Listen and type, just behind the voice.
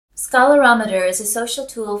Scholarometer is a social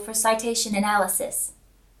tool for citation analysis.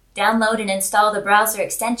 Download and install the browser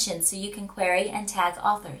extension so you can query and tag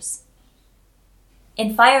authors.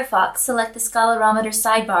 In Firefox, select the Scholarometer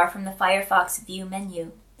sidebar from the Firefox View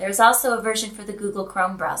menu. There is also a version for the Google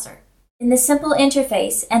Chrome browser. In the simple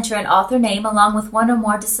interface, enter an author name along with one or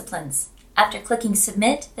more disciplines. After clicking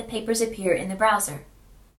Submit, the papers appear in the browser.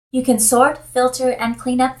 You can sort, filter, and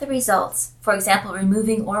clean up the results, for example,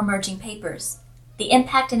 removing or merging papers. The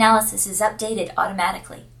impact analysis is updated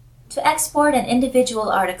automatically. To export an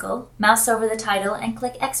individual article, mouse over the title and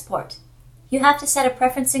click Export. You have to set a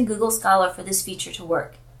preference in Google Scholar for this feature to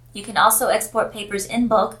work. You can also export papers in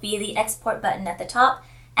bulk via the Export button at the top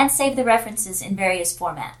and save the references in various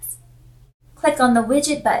formats. Click on the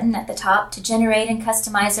Widget button at the top to generate and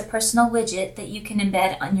customize a personal widget that you can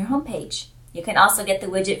embed on your homepage. You can also get the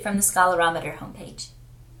widget from the Scholarometer homepage.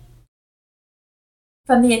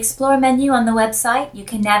 From the Explore menu on the website, you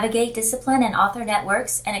can navigate discipline and author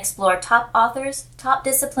networks and explore top authors, top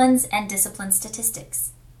disciplines, and discipline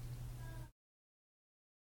statistics.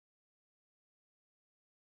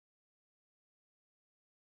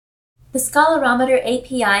 The Scholarometer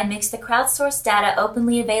API makes the crowdsourced data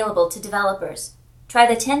openly available to developers. Try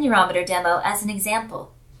the Tenurometer demo as an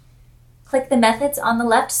example. Click the methods on the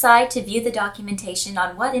left side to view the documentation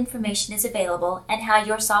on what information is available and how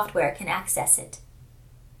your software can access it.